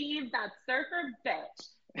believe that surfer bitch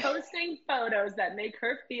posting photos that make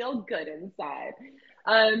her feel good inside?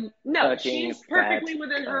 No, Fucking she's fat perfectly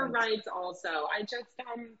within her cunt. rights also. I just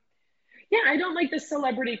yeah, I don't like this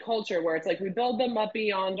celebrity culture where it's we build them up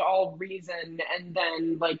beyond all reason and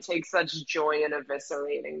then take such joy in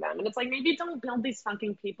eviscerating them. And it's maybe don't build these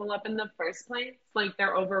fucking people up in the first place.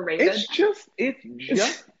 They're overrated. It's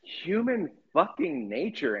just human fucking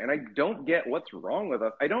nature, and I don't get what's wrong with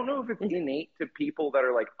us. I don't know if it's innate to people that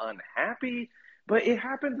are unhappy, but it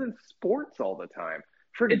happens in sports all the time.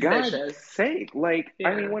 For It's God's vicious. sake, Yeah.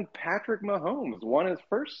 I mean, when Patrick Mahomes won his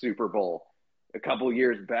first Super Bowl a couple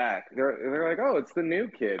years back, they're like, oh, it's the new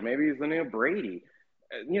kid. Maybe he's the new Brady.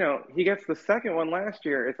 He gets the second one last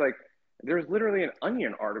year. It's there's literally an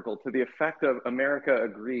Onion article to the effect of America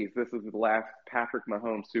agrees this is the last Patrick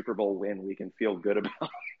Mahomes Super Bowl win we can feel good about.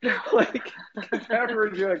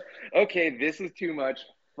 Afterwards you're okay, this is too much.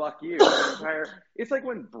 Fuck you. It's like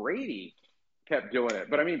when Brady kept doing it.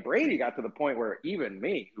 But I mean, Brady got to the point where even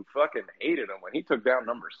me, who fucking hated him when he took down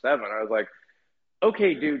number 7, I was like,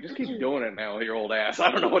 okay, dude, just keep doing it now with your old ass.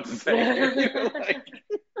 I don't know what to say. I'm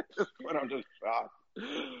just shocked.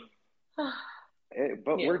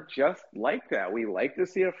 But Yeah. we're just like that. We like to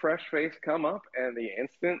see a fresh face come up, and the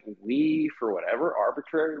instant we, for whatever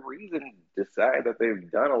arbitrary reason, decide that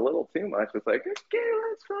they've done a little too much, it's okay,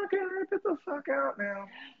 let's fucking rip it the fuck out now.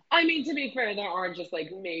 I mean, to be fair, there are just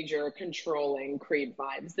major controlling creep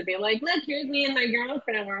vibes to be look, here's me and my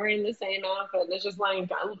girlfriend, we're wearing the same outfit. And it's just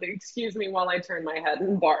excuse me while I turn my head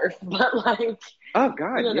and barf. But oh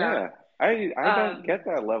God, yeah. Know. I don't get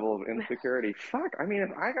that level of insecurity. Fuck. I mean,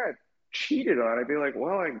 if I got cheated on, I'd be like,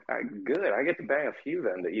 well, I good. I get to bang a few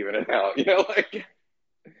then to even it out, and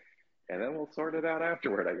then we'll sort it out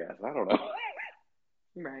afterward, I guess. I don't know.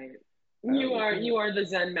 Right. You are the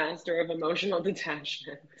Zen master of emotional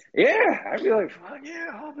detachment. Yeah, I'd be like, fuck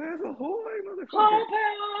yeah, I'll pass a whole motherfucker. I'll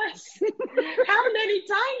pass. How many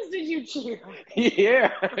times did you cheat?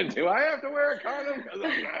 Yeah. Do I have to wear a condom? Because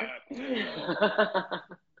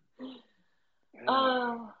I'm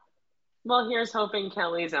not. Well, here's hoping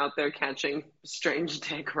Kelly's out there catching strange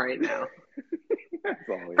dick right now.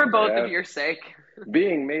 For both of your sake.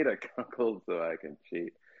 Being made a cuckold so I can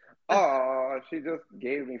cheat. Oh, she just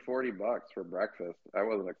gave me $40 for breakfast. I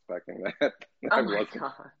wasn't expecting that. Oh my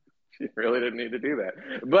God. She really didn't need to do that.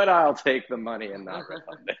 But I'll take the money and not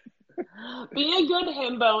refund it. Be a good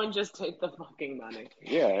himbo and just take the fucking money.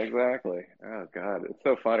 Yeah, exactly. Oh God, it's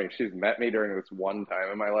so funny. She's met me during this one time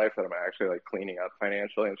in my life that I'm actually cleaning up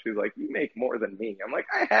financially, and she's like, "You make more than me." I'm like,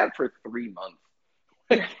 "I have for 3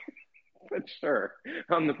 months." But sure,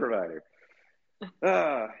 I'm the provider.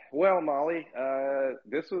 Well, Molly,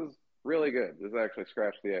 this was really good. This actually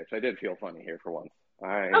scratched the itch. I did feel funny here for once.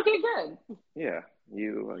 Okay, good. Yeah,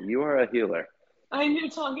 you are a healer. I'm here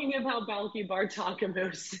talking about Balky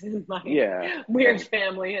Bartakamus and my Yeah, weird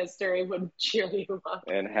family history would cheer you up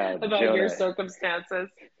and how about your circumstances.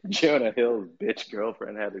 Jonah Hill's bitch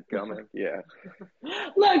girlfriend had it coming. Yeah.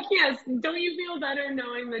 Look, yes, don't you feel better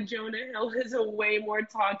knowing that Jonah Hill is a way more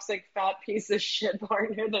toxic, fat piece of shit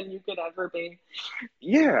partner than you could ever be?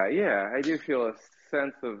 Yeah, I do feel a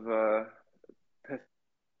sense of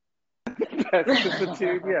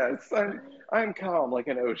vicissitude. Yes, I'm calm like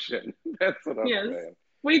an ocean. That's what I'm Yes. saying.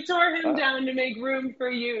 We tore him down to make room for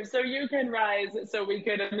you so you can rise so we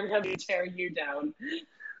could have to tear you down.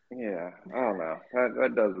 Yeah, I don't know.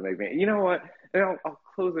 That does make me. You know what? And I'll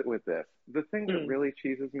close it with this. The thing that really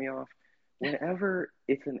cheeses me off, whenever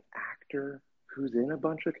it's an actor who's in a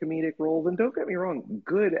bunch of comedic roles, and don't get me wrong,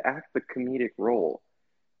 good at the comedic role,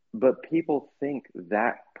 but people think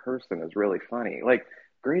that person is really funny. Like,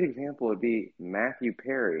 great example would be Matthew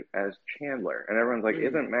Perry as Chandler. And everyone's like,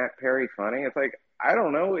 isn't Matt Perry funny? It's like, I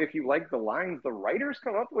don't know if you like the lines the writers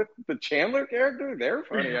come up with the Chandler character. They're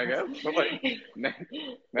funny, I guess. But like, Matt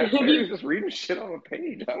Perry's just reading shit on a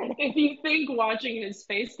page. I don't know. If you think watching his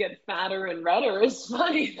face get fatter and redder is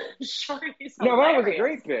funny, then sure, he's hilarious. No, that was a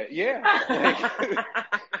great bit. Yeah.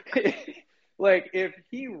 Like, if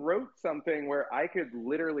he wrote something where I could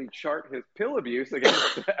literally chart his pill abuse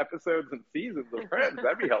against episodes and seasons of Friends,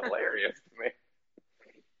 that'd be hilarious to me.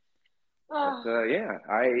 But, yeah,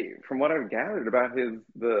 from what I've gathered about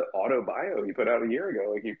the auto bio he put out a year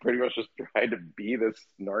ago, like, he pretty much just tried to be this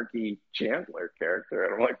snarky Chandler character.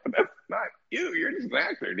 And I'm like, but that's not you. You're just an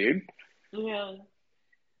actor, dude. Yeah.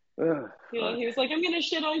 Yeah, he was like, I'm going to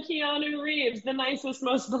shit on Keanu Reeves, the nicest,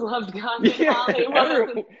 most beloved guy in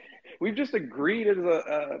Hollywood. We've just agreed as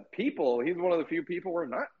a people. He's one of the few people we're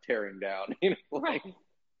not tearing down. You know, like, right.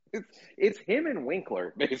 It's him and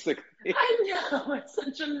Winkler, basically. I know. It's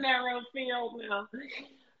such a narrow field now.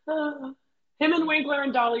 Him and Winkler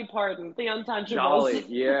and Dolly Parton, the untouchables. Dolly,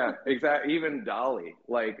 yeah, exactly. Even Dolly,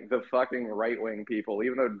 like the fucking right-wing people,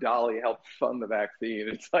 even though Dolly helped fund the vaccine,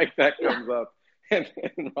 it's like that comes up. And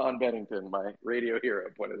Ron Bennington, my radio hero,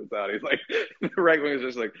 pointed this out. He's like, the right wing is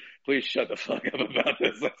just like, please shut the fuck up about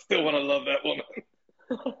this. I still want to love that woman.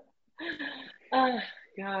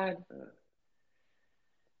 God.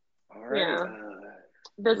 All right. Yeah.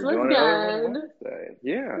 This was good.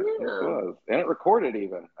 Yeah, it was. And it recorded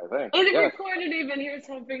even, I think. And it recorded even. Here's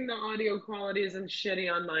hoping the audio quality isn't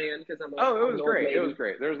shitty on my end because I'm like, it was great. Lady. It was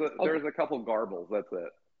great. There was a couple garbles. That's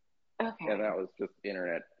it. Okay. And that was just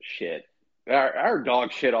internet shit. Our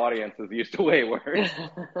dog shit audience is used to way worse.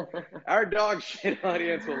 Our dog shit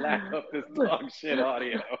audience will laugh up this dog shit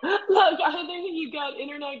audio. Look, either you got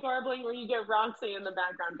internet garbling or you get Roxy in the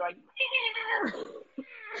background going.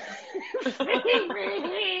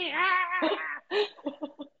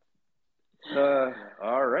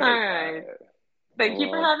 All right. All right. Thank you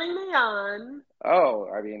for having me on. Oh,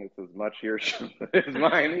 I mean, it's as much your show as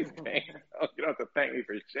mine. You don't have to thank me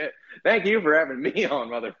for shit. Thank you for having me on,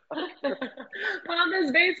 motherfucker.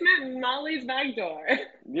 Papa's basement and Mollie's back door.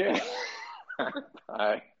 Yeah.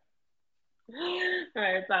 Bye. All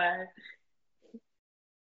right, bye.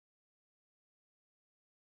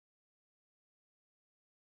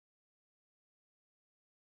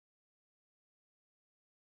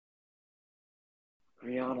 To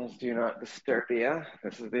be honest, do not disturb. Yeah,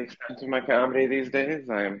 this is the extent of my comedy these days.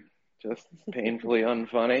 I'm just painfully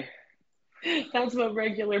unfunny. That's what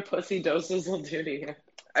regular pussy doses will do to you.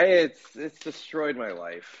 It's destroyed my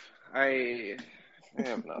life. I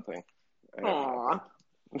have nothing. Aww.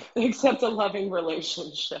 Except a loving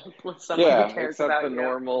relationship with someone who cares about you. The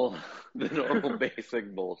normal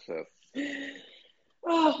basic bullshit.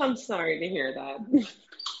 Oh, I'm sorry to hear that.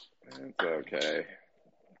 It's okay.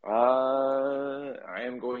 I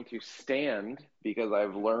am going to stand because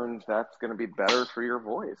I've learned that's going to be better for your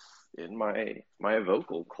voice in my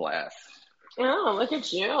vocal class. Oh, look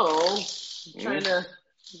at you. Trying to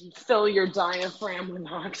fill your diaphragm with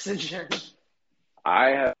oxygen. I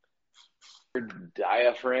have heard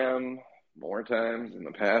diaphragm more times in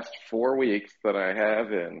the past 4 weeks than I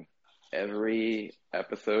have in every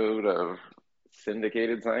episode of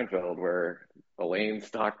syndicated Seinfeld where Elaine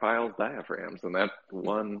stockpiles diaphragms, and that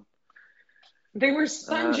one. They were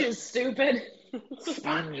sponges, stupid.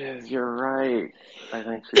 Sponges, you're right. I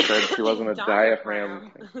think she said she wasn't a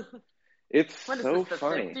diaphragm. It's so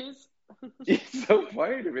funny. It's so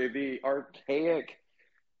funny to me, the archaic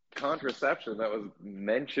contraception that was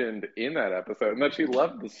mentioned in that episode, and that she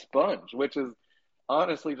loved the sponge, which is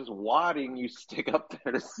honestly just wadding you stick up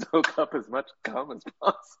there to soak up as much cum as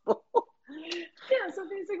possible. Yeah, so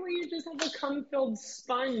basically you just have a cum-filled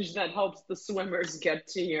sponge that helps the swimmers get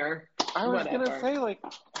to your I was going to whatever. say, like,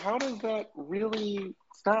 how does that really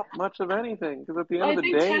stop much of anything? Because at the end Well, of I the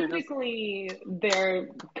think day, you're just, technically they're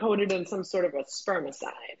coated in some sort of a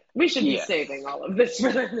spermicide. We should be yes. saving all of this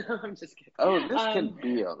for them. No, I'm just kidding. Oh, this can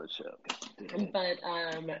be on the show. But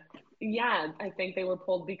yeah, I think they were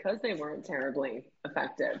pulled because they weren't terribly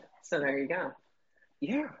effective. So there you go.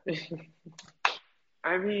 Yeah.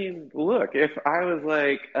 I mean, look, if I was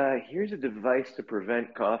like, here's a device to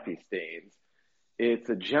prevent coffee stains, it's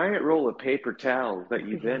a giant roll of paper towels that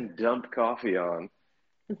you then dump coffee on,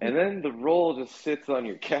 and then the roll just sits on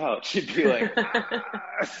your couch, you'd be like,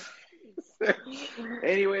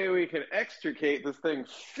 any way we can extricate this thing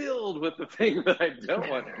filled with the thing that I don't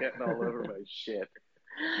want getting all over my shit.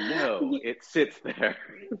 No, it sits there.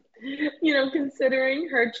 You know, considering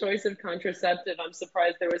her choice of contraceptive, I'm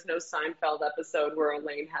surprised there was no Seinfeld episode where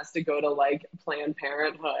Elaine has to go to like Planned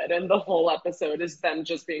Parenthood and the whole episode is them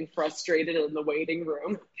just being frustrated in the waiting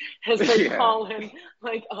room as they call in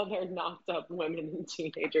like other knocked up women and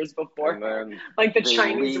teenagers before And her. then Like the they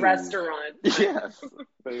Chinese leave. restaurant. Yes,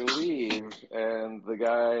 they leave, and the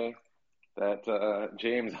guy that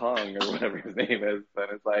James Hung or whatever his name is, then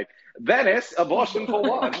it's like, Venice, abortion for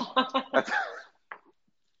one. That's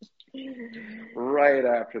right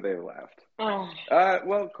after they left. Oh,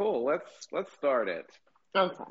 Well, cool. Let's start it. okay.